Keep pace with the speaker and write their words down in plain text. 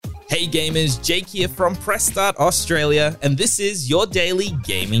Hey gamers, Jake here from Press Start Australia, and this is your daily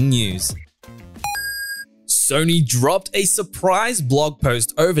gaming news. Sony dropped a surprise blog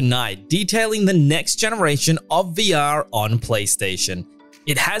post overnight detailing the next generation of VR on PlayStation.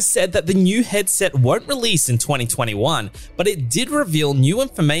 It has said that the new headset won't release in 2021, but it did reveal new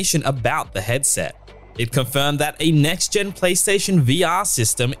information about the headset. It confirmed that a next-gen PlayStation VR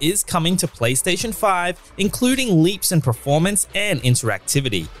system is coming to PlayStation 5, including leaps in performance and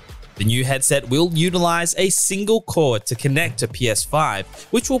interactivity. The new headset will utilize a single cord to connect to PS5,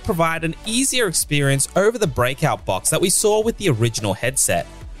 which will provide an easier experience over the breakout box that we saw with the original headset.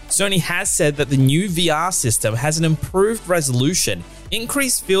 Sony has said that the new VR system has an improved resolution,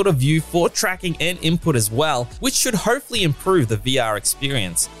 increased field of view for tracking and input as well, which should hopefully improve the VR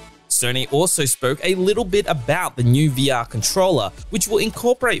experience. Sony also spoke a little bit about the new VR controller, which will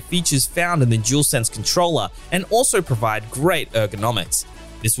incorporate features found in the DualSense controller and also provide great ergonomics.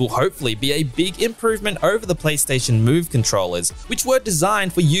 This will hopefully be a big improvement over the PlayStation Move controllers, which were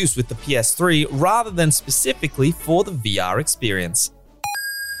designed for use with the PS3 rather than specifically for the VR experience.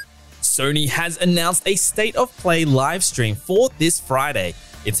 Sony has announced a State of Play livestream for this Friday.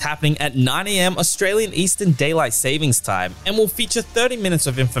 It's happening at 9 AM Australian Eastern Daylight Savings Time and will feature 30 minutes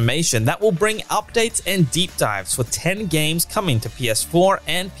of information that will bring updates and deep dives for 10 games coming to PS4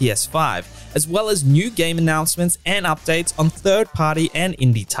 and PS5, as well as new game announcements and updates on third-party and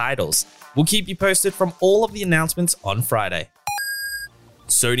indie titles. We'll keep you posted from all of the announcements on Friday.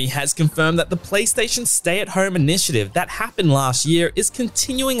 Sony has confirmed that the PlayStation Stay-at-Home initiative that happened last year is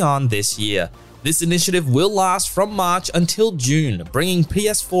continuing on this year. This initiative will last from March until June, bringing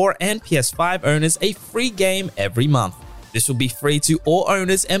PS4 and PS5 owners a free game every month. This will be free to all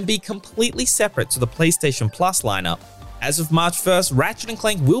owners and be completely separate to the PlayStation Plus lineup. As of March 1st, Ratchet &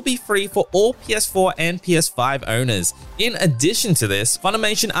 Clank will be free for all PS4 and PS5 owners. In addition to this,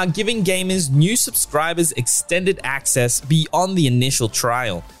 Funimation are giving gamers new subscribers extended access beyond the initial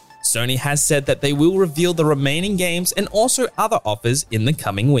trial. Sony has said that they will reveal the remaining games and also other offers in the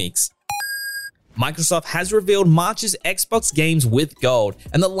coming weeks. Microsoft has revealed March's Xbox games with gold,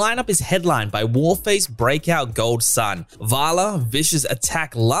 and the lineup is headlined by Warface Breakout Gold Sun, Vala, Vicious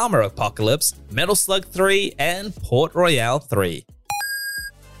Attack Llama Apocalypse, Metal Slug 3, and Port Royale 3.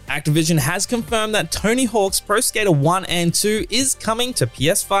 Activision has confirmed that Tony Hawk's Pro Skater 1 and 2 is coming to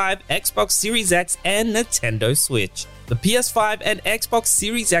PS5, Xbox Series X, and Nintendo Switch. The PS5 and Xbox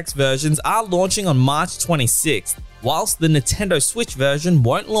Series X versions are launching on March 26th, whilst the Nintendo Switch version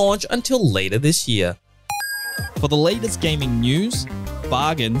won't launch until later this year. For the latest gaming news,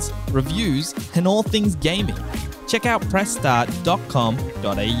 bargains, reviews, and all things gaming, check out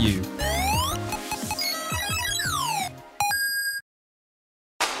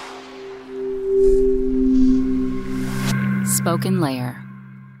Spoken Layer.